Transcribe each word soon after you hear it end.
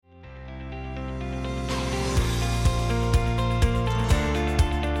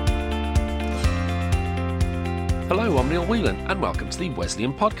Hello, I'm Neil Whelan and welcome to the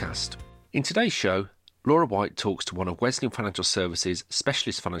Wesleyan Podcast. In today's show, Laura White talks to one of Wesleyan Financial Services'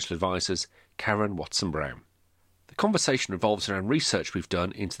 specialist financial advisors, Karen Watson-Brown. The conversation revolves around research we've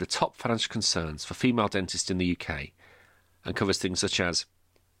done into the top financial concerns for female dentists in the UK and covers things such as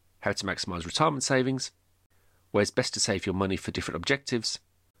how to maximise retirement savings, where's best to save your money for different objectives,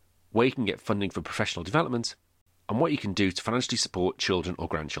 where you can get funding for professional development, and what you can do to financially support children or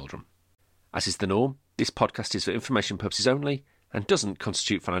grandchildren. As is the norm, this podcast is for information purposes only and doesn't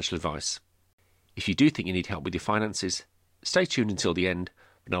constitute financial advice. If you do think you need help with your finances, stay tuned until the end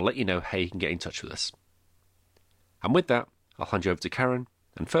and I'll let you know how you can get in touch with us. And with that, I'll hand you over to Karen,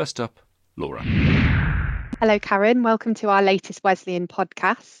 and first up, Laura. Hello, Karen. Welcome to our latest Wesleyan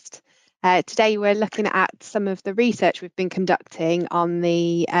podcast. Today we're looking at some of the research we've been conducting on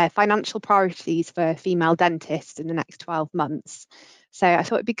the financial priorities for female dentists in the next 12 months. So I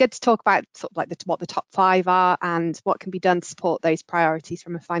thought it'd be good to talk about what the top 5 are and what can be done to support those priorities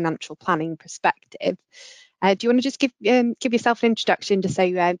from a financial planning perspective. Do you want to just give yourself an introduction just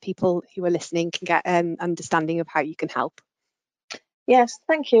so people who are listening can get an understanding of how you can help? Yes,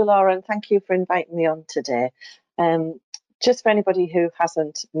 thank you, Laura, and thank you for inviting me on today. Just for anybody who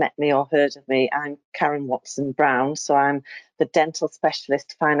hasn't met me or heard of me, I'm Karen Watson-Brown, so I'm the dental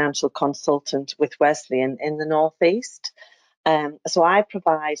specialist financial consultant with Wesleyan in the North East. So I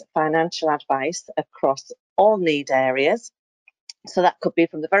provide financial advice across all need areas. So that could be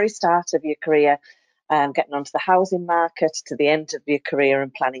from the very start of your career, getting onto the housing market, to the end of your career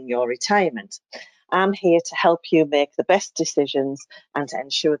and planning your retirement. I'm here to help you make the best decisions and to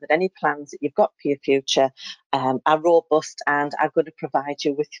ensure that any plans that you've got for your future are robust and are going to provide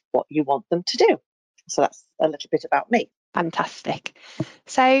you with what you want them to do. So that's a little bit about me. Fantastic.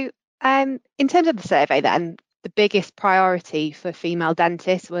 So in terms of the survey then, the biggest priority for female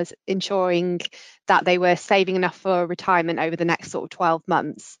dentists was ensuring that they were saving enough for retirement over the next sort of 12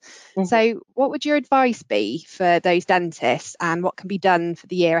 months. Mm-hmm. So what would your advice be for those dentists and what can be done for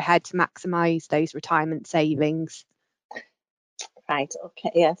the year ahead to maximise those retirement savings? Right,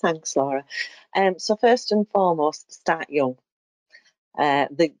 okay, yeah, thanks, Laura. So first and foremost, start young.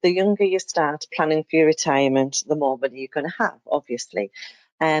 The younger you start planning for your retirement, the more money you're going to have, obviously.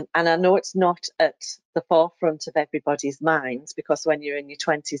 And I know it's not at the forefront of everybody's minds, because when you're in your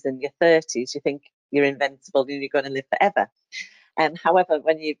 20s and your 30s, you think you're invincible and you're going to live forever. However,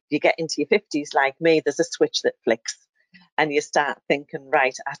 when you get into your 50s like me, there's a switch that flicks and you start thinking,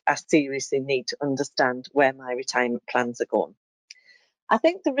 right, I seriously need to understand where my retirement plans are going. I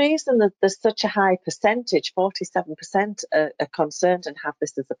think the reason that there's such a high percentage, 47% are concerned and have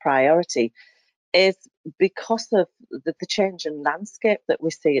this as a priority, is because of the change in landscape that we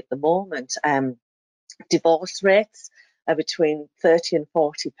see at the moment. Divorce rates are between 30 and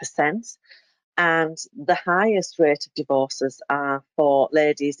 40%, and the highest rate of divorces are for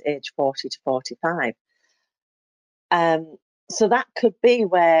ladies aged 40 to 45. So that could be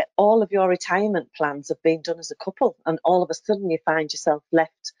where all of your retirement plans have been done as a couple, and all of a sudden you find yourself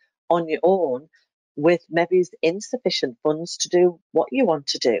left on your own with maybe insufficient funds to do what you want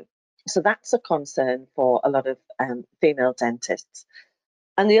to do. So that's a concern for a lot of female dentists.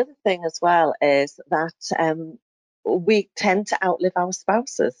 And the other thing as well is that we tend to outlive our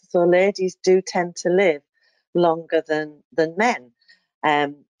spouses. So ladies do tend to live longer than men.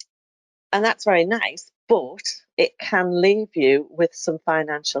 And that's very nice, but it can leave you with some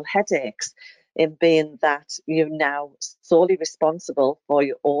financial headaches in being that you're now solely responsible for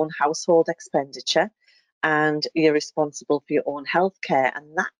your own household expenditure and you're responsible for your own healthcare,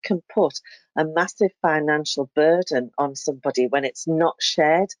 and that can put a massive financial burden on somebody when it's not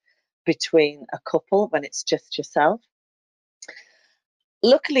shared between a couple, when it's just yourself.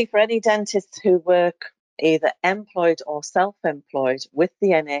 Luckily for any dentists who work either employed or self-employed with the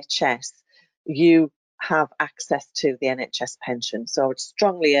NHS, you have access to the NHS pension. So I would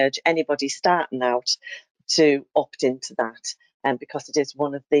strongly urge anybody starting out to opt into that. Because it is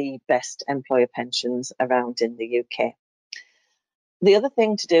one of the best employer pensions around in the UK. The other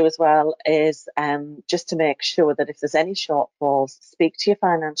thing to do as well is just to make sure that if there's any shortfalls, speak to your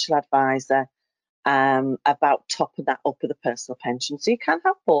financial advisor about topping that up with a personal pension. So you can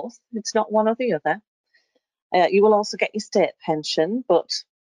have both. It's not one or the other. You will also get your state pension, but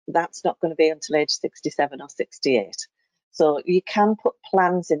that's not going to be until age 67 or 68. So you can put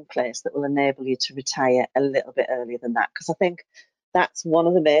plans in place that will enable you to retire a little bit earlier than that, because I think that's one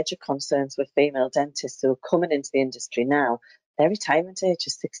of the major concerns with female dentists who are coming into the industry now. Their retirement age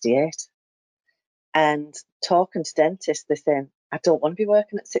is 68. And talking to dentists, they're saying, I don't want to be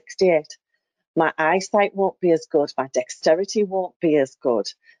working at 68. My eyesight won't be as good. My dexterity won't be as good.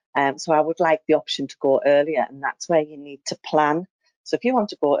 So I would like the option to go earlier, and that's where you need to plan. So if you want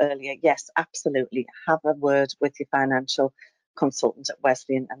to go earlier, yes, absolutely, have a word with your financial consultant at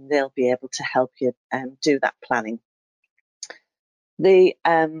Wesleyan, and they'll be able to help you do that planning.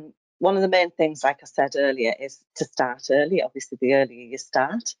 One of the main things, like I said earlier, is to start early. Obviously, the earlier you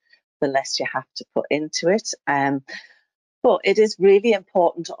start, the less you have to put into it. But it is really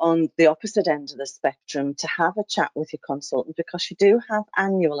important on the opposite end of the spectrum to have a chat with your consultant, because you do have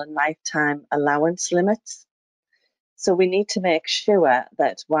annual and lifetime allowance limits. So we need to make sure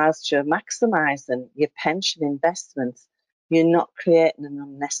that whilst you're maximising your pension investments, you're not creating an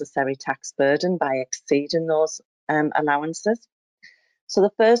unnecessary tax burden by exceeding those allowances. So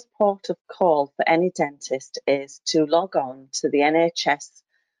the first port of call for any dentist is to log on to the NHS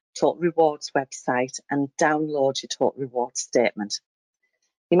Total Rewards website and download your Total Rewards statement.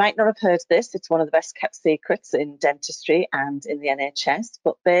 You might not have heard this, it's one of the best kept secrets in dentistry and in the NHS,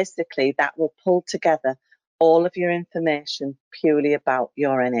 but basically that will pull together all of your information purely about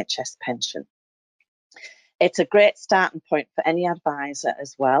your NHS pension. It's a great starting point for any advisor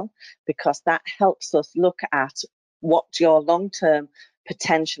as well, because that helps us look at what your long-term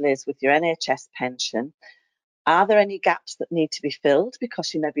potential is with your NHS pension. Are there any gaps that need to be filled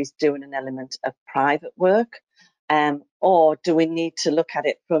because you maybe doing an element of private work? Or do we need to look at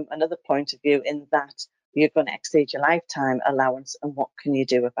it from another point of view, in that you're going to exceed your lifetime allowance, and what can you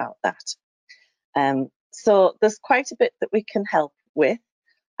do about that? So there's quite a bit that we can help with.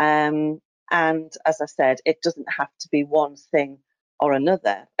 And as I said, it doesn't have to be one thing or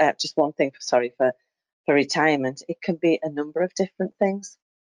another, just one thing, for retirement. It can be a number of different things.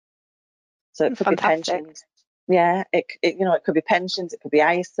 So it could be pensions. Yeah, it could be pensions, it could be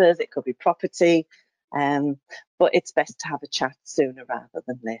ISAs, it could be property. But it's best to have a chat sooner rather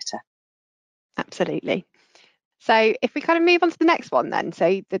than later. Absolutely. So if we kind of move on to the next one then,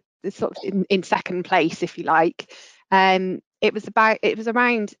 so the sort of in second place, if you like, it was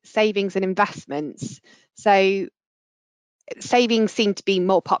around savings and investments. So savings seemed to be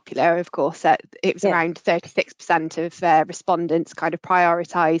more popular, of course. It was around 36% of respondents kind of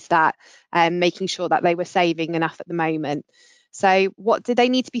prioritised that, making sure that they were saving enough at the moment. So what do they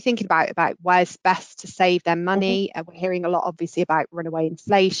need to be thinking about where's best to save their money? We're hearing a lot, obviously, about runaway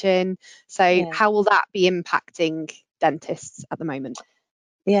inflation. So how will that be impacting dentists at the moment?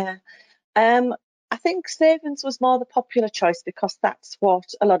 Yeah, I think savings was more the popular choice, because that's what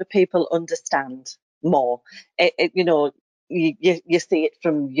a lot of people understand more. You see it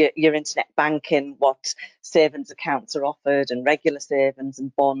from your internet banking, what savings accounts are offered, and regular savings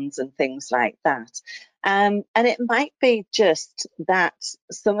and bonds and things like that. And it might be just that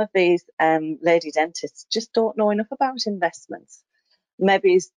some of these lady dentists just don't know enough about investments.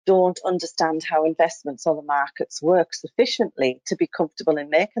 Maybe don't understand how investments or the markets work sufficiently to be comfortable in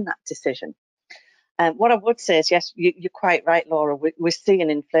making that decision. What I would say is, yes, you're quite right, Laura. We're seeing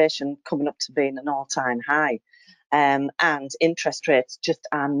inflation coming up to being an all-time high. And interest rates just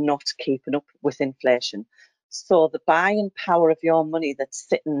are not keeping up with inflation. So the buying power of your money that's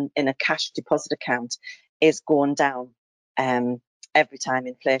sitting in a cash deposit account is going down every time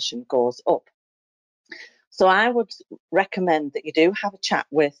inflation goes up. So I would recommend that you do have a chat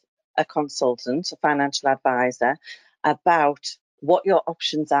with a consultant, a financial advisor, about what your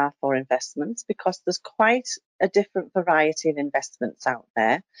options are for investments, because there's quite a different variety of investments out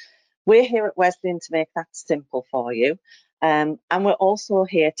there. We're here at Wesleyan to make that simple for you. And we're also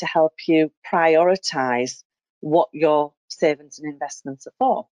here to help you prioritise what your savings and investments are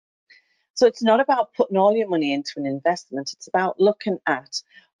for. So it's not about putting all your money into an investment. It's about looking at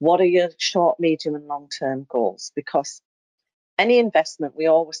what are your short, medium and long-term goals, because any investment, we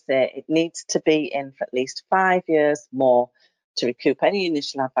always say, it needs to be in for at least 5 years more to recoup any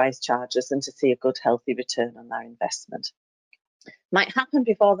initial advice charges and to see a good, healthy return on that investment. Might happen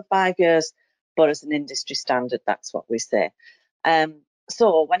before the 5 years, but as an industry standard, that's what we say.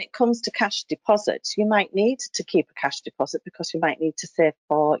 So when it comes to cash deposits, you might need to keep a cash deposit because you might need to save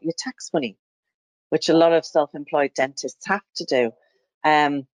for your tax money, which a lot of self-employed dentists have to do.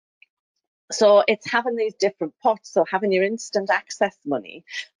 So it's having these different pots. So having your instant access money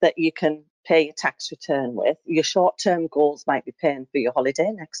that you can pay your tax return with. Your short-term goals might be paying for your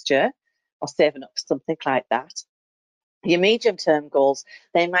holiday next year or saving up for something like that. Your medium-term goals,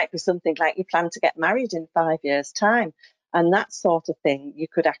 they might be something like you plan to get married in 5 years' time. And that sort of thing you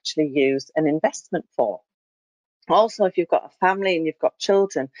could actually use an investment for. Also, if you've got a family and you've got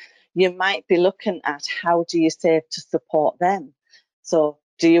children, you might be looking at how do you save to support them. So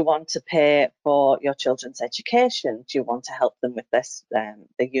do you want to pay for your children's education? Do you want to help them with this, the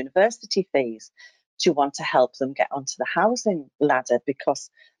university fees? Do you want to help them get onto the housing ladder? Because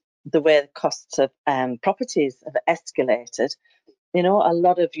the way the costs of properties have escalated, a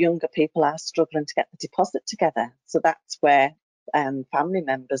lot of younger people are struggling to get the deposit together. So that's where family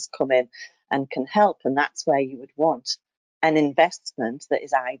members come in and can help. And that's where you would want an investment that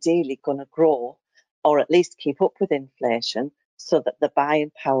is ideally going to grow or at least keep up with inflation so that the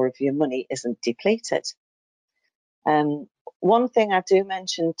buying power of your money isn't depleted. One thing I do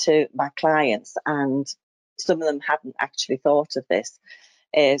mention to my clients, and some of them hadn't actually thought of this,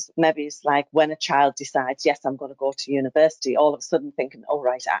 is maybe it's like when a child decides, yes, I'm going to go to university, all of a sudden thinking, oh,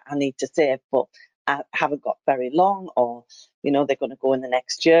 right, I need to save, but I haven't got very long, or, they're going to go in the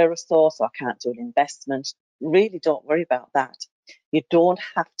next year or so I can't do an investment. Really don't worry about that. You don't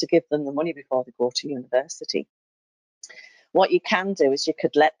have to give them the money before they go to university. What you can do is you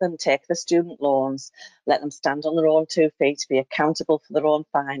could let them take the student loans, let them stand on their own 2 feet, be accountable for their own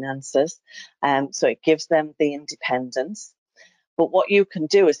finances. So it gives them the independence. But what you can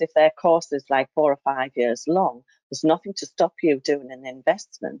do is if their course is like 4 or 5 years long, there's nothing to stop you doing an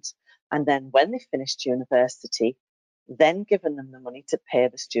investment. And then when they've finished university, then giving them the money to pay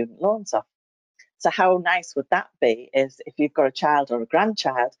the student loans off. So how nice would that be is if you've got a child or a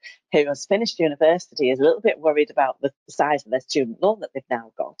grandchild who has finished university, is a little bit worried about the size of their student loan that they've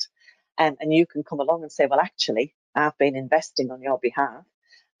now got. And you can come along and say, well, actually, I've been investing on your behalf.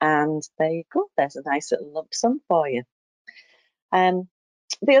 And there you go. There's a nice little lump sum for you.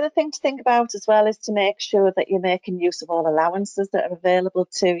 The other thing to think about as well is to make sure that you're making use of all allowances that are available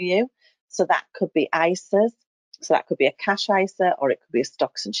to you. So that could be ISAs. So that could be a cash ISA, or it could be a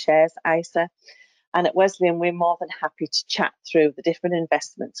stocks and shares ISA. And at Wesleyan, we're more than happy to chat through the different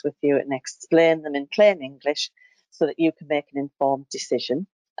investments with you and explain them in plain English so that you can make an informed decision.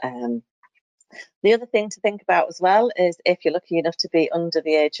 The other thing to think about as well is if you're lucky enough to be under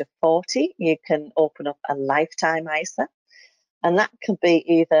the age of 40, you can open up a lifetime ISA. And that could be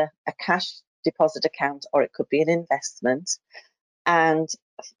either a cash deposit account or it could be an investment. And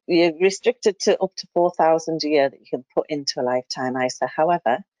you're restricted to up to 4,000 a year that you can put into a lifetime ISA.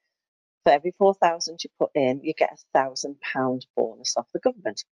 However, for every 4,000 you put in, you get £1,000 bonus off the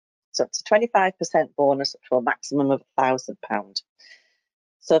government. So it's a 25% bonus up to a maximum of £1,000.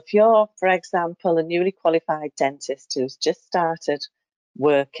 So if you're, for example, a newly qualified dentist who's just started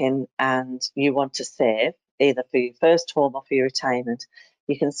working and you want to save, either for your first home or for your retirement,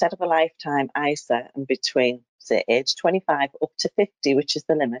 you can set up a lifetime ISA, and between, say, age 25 up to 50, which is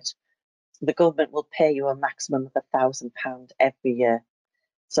the limit, the government will pay you a maximum of £1,000 every year.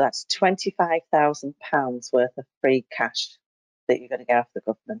 So that's £25,000 worth of free cash that you're going to get off the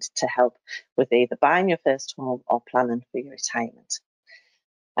government to help with either buying your first home or planning for your retirement.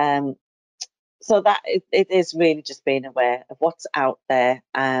 So that it is really just being aware of what's out there,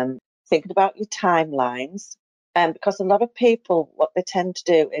 thinking about your timelines, because a lot of people, what they tend to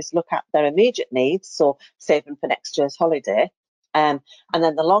do is look at their immediate needs, so saving for next year's holiday, and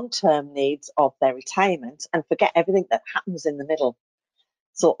then the long-term needs of their retirement, and forget everything that happens in the middle.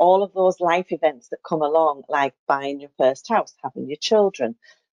 So all of those life events that come along, like buying your first house, having your children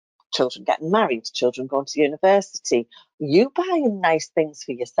getting married, children going to university, you buying nice things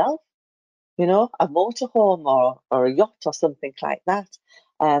for yourself, a motorhome or a yacht or something like that.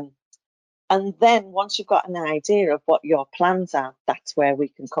 And then once you've got an idea of what your plans are, that's where we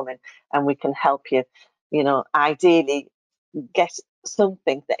can come in and we can help you, ideally get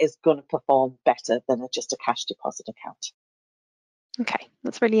something that is going to perform better than just a cash deposit account. Okay,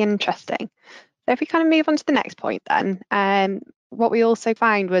 that's really interesting. So if we kind of move on to the next point then, what we also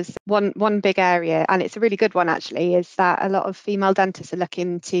found was one big area, and it's a really good one actually, is that a lot of female dentists are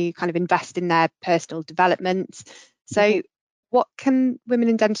looking to kind of invest in their personal development. So what can women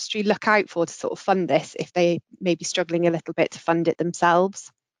in dentistry look out for to sort of fund this if they may be struggling a little bit to fund it themselves?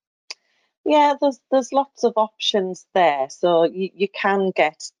 Yeah, there's lots of options there. So you can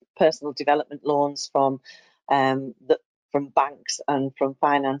get personal development loans from banks and from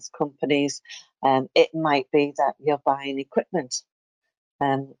finance companies. It might be that you're buying equipment,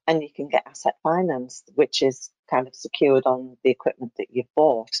 and you can get asset finance, which is kind of secured on the equipment that you've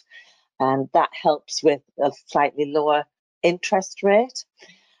bought, and that helps with a slightly lower interest rate.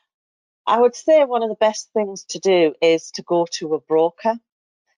 I would say one of the best things to do is to go to a broker,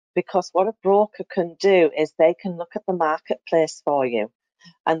 because what a broker can do is they can look at the marketplace for you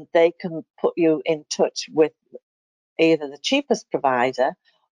and they can put you in touch with either the cheapest provider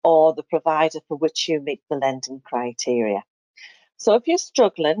or the provider for which you meet the lending criteria. So if you're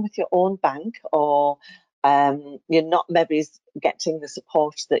struggling with your own bank, or you're not maybe getting the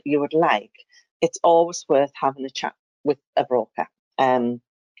support that you would like, it's always worth having a chat with a broker.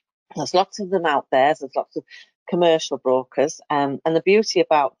 There's lots of them out there. There's lots of commercial brokers. And the beauty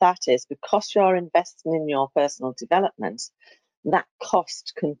about that is because you're investing in your personal development, that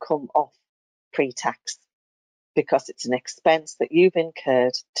cost can come off pre-tax because it's an expense that you've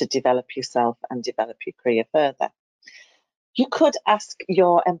incurred to develop yourself and develop your career further. You could ask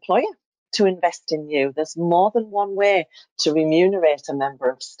your employer to invest in you. There's more than one way to remunerate a member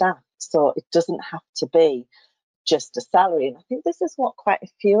of staff, so it doesn't have to be just a salary. And I think this is what quite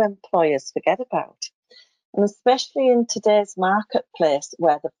a few employers forget about. And especially in today's marketplace,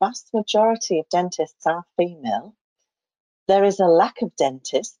 where the vast majority of dentists are female, there is a lack of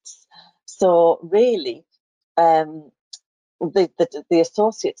dentists. So really, the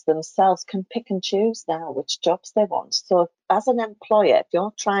associates themselves can pick and choose now which jobs they want. So as an employer, if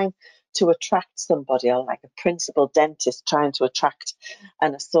you're trying to attract somebody, or like a principal dentist trying to attract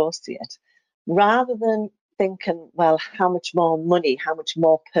an associate, rather than thinking, well, how much more money, how much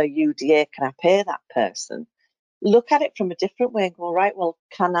more per UDA can I pay that person? Look at it from a different way and go, right, well,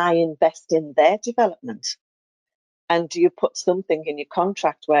 can I invest in their development? And do you put something in your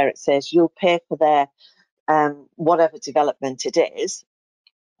contract where it says you'll pay for their whatever development it is,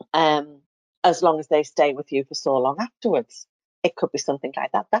 as long as they stay with you for so long afterwards? It could be something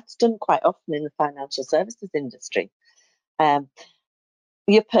like that. That's done quite often in the financial services industry.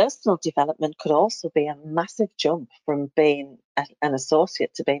 Your personal development could also be a massive jump from being an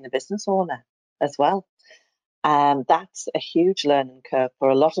associate to being a business owner as well. That's a huge learning curve for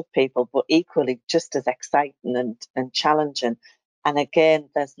a lot of people, but equally just as exciting and challenging. And again,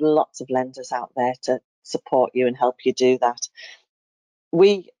 there's lots of lenders out there to support you and help you do that.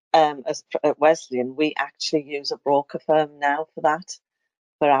 We, at Wesleyan, we actually use a broker firm now for that,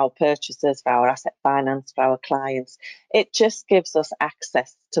 for our purchasers, for our asset finance, for our clients. It just gives us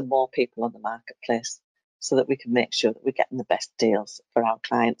access to more people on the marketplace so that we can make sure that we're getting the best deals for our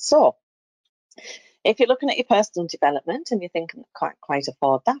clients. So if you're looking at your personal development and you're thinking, can't quite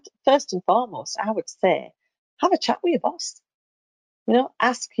afford that, first and foremost, I would say, have a chat with your boss.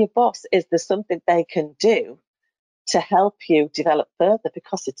 Ask your boss, is there something they can do to help you develop further?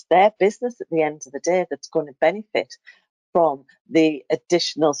 Because it's their business at the end of the day that's going to benefit from the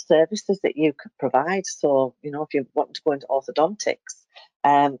additional services that you could provide. So, if you want to go into orthodontics,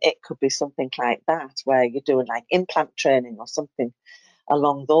 it could be something like that, where you're doing like implant training or something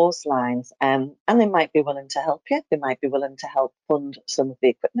along those lines. And they might be willing to help you. They might be willing to help fund some of the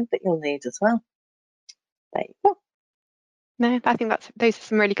equipment that you'll need as well. There you go. No, I think those are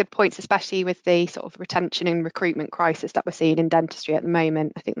some really good points, especially with the sort of retention and recruitment crisis that we're seeing in dentistry at the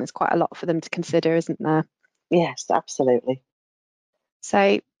moment. I think there's quite a lot for them to consider, isn't there? Yes, absolutely.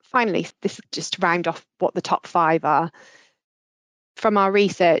 So finally, this is just to round off what the top 5 are. From our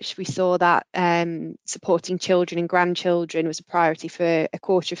research, we saw that supporting children and grandchildren was a priority for a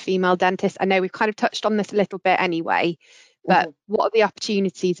quarter of female dentists. I know we've kind of touched on this a little bit anyway, but what are the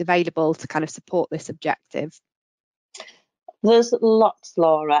opportunities available to kind of support this objective? There's lots,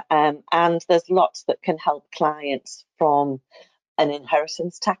 Laura, and there's lots that can help clients from an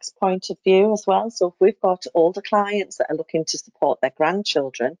inheritance tax point of view as well. So if we've got older clients that are looking to support their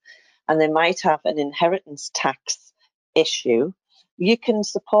grandchildren and they might have an inheritance tax issue, you can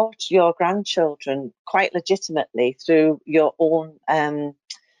support your grandchildren quite legitimately through your own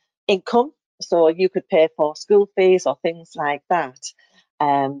income. So you could pay for school fees or things like that,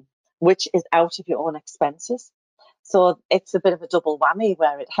 which is out of your own expenses. So it's a bit of a double whammy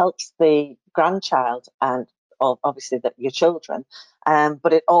where it helps the grandchild and obviously your children,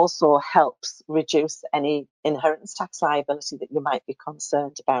 but it also helps reduce any inheritance tax liability that you might be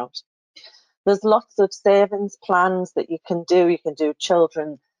concerned about. There's lots of savings plans that you can do. You can do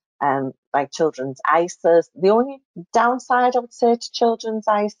children's ISAs. The only downside I would say to children's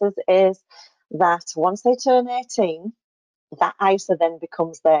ISAs is that once they turn 18, that ISA then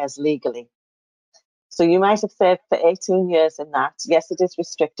becomes theirs legally. So you might have saved for 18 years in that. Yes, it is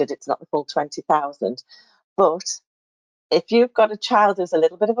restricted. It's not the full 20,000. But if you've got a child who's a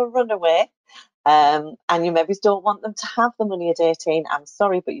little bit of a runaway, and you maybe don't want them to have the money at 18, I'm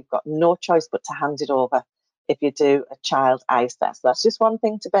sorry, but you've got no choice but to hand it over if you do a child ISA. So that's just one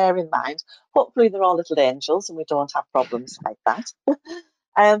thing to bear in mind. Hopefully they're all little angels and we don't have problems like that.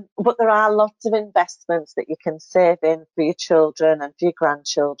 But there are lots of investments that you can save in for your children and for your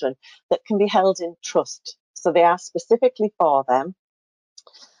grandchildren that can be held in trust. So they are specifically for them.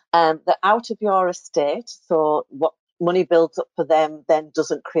 They're out of your estate, so what money builds up for them then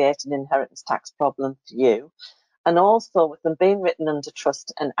doesn't create an inheritance tax problem for you. And also with them being written under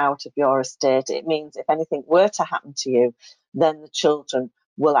trust and out of your estate, it means if anything were to happen to you, then the children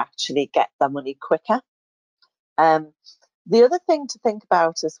will actually get their money quicker. The other thing to think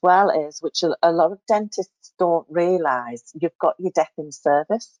about as well is, which a lot of dentists don't realise, you've got your death in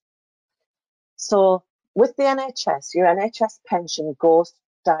service. So with the NHS, your NHS pension goes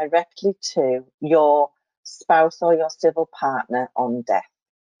directly to your spouse or your civil partner on death.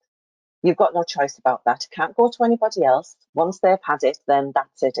 You've got no choice about that. It can't go to anybody else. Once they've had it, then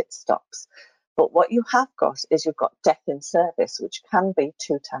that's it, it stops. But what you have got is you've got death in service, which can be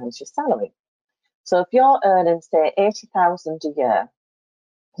 2 times your salary. So if you're earning, say, 80,000 a year,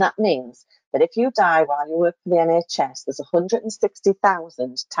 that means that if you die while you work for the NHS, there's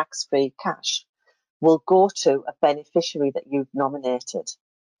 160,000 tax-free cash will go to a beneficiary that you've nominated.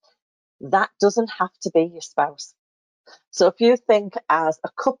 That doesn't have to be your spouse. So if you think as a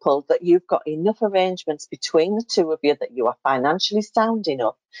couple that you've got enough arrangements between the two of you that you are financially sound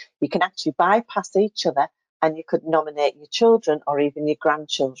enough, you can actually bypass each other and you could nominate your children or even your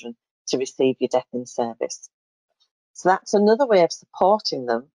grandchildren to receive your death in service. So that's another way of supporting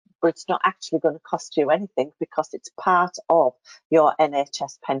them, but it's not actually going to cost you anything because it's part of your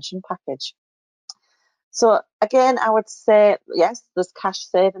NHS pension package. So again, I would say, yes, there's cash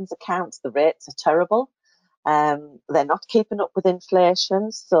savings accounts. The rates are terrible. They're not keeping up with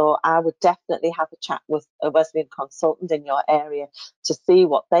inflation. So I would definitely have a chat with a Wesleyan consultant in your area to see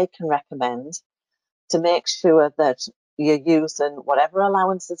what they can recommend to make sure that you're using whatever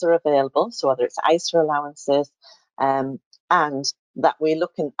allowances are available. So whether it's ISA allowances, and that we're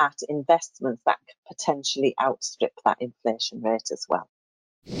looking at investments that could potentially outstrip that inflation rate as well.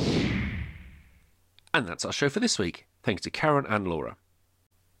 And that's our show for this week. Thanks to Karen and Laura.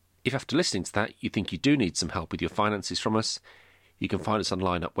 If after listening to that you think you do need some help with your finances from us, you can find us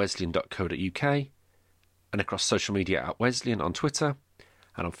online at wesleyan.co.uk and across social media at Wesleyan on Twitter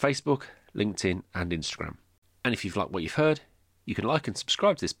and on Facebook, LinkedIn and Instagram. And if you've liked what you've heard, you can like and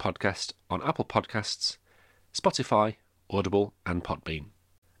subscribe to this podcast on Apple Podcasts, Spotify, Audible and Podbean.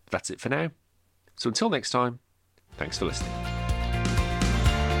 But that's it for now. So until next time, thanks for listening.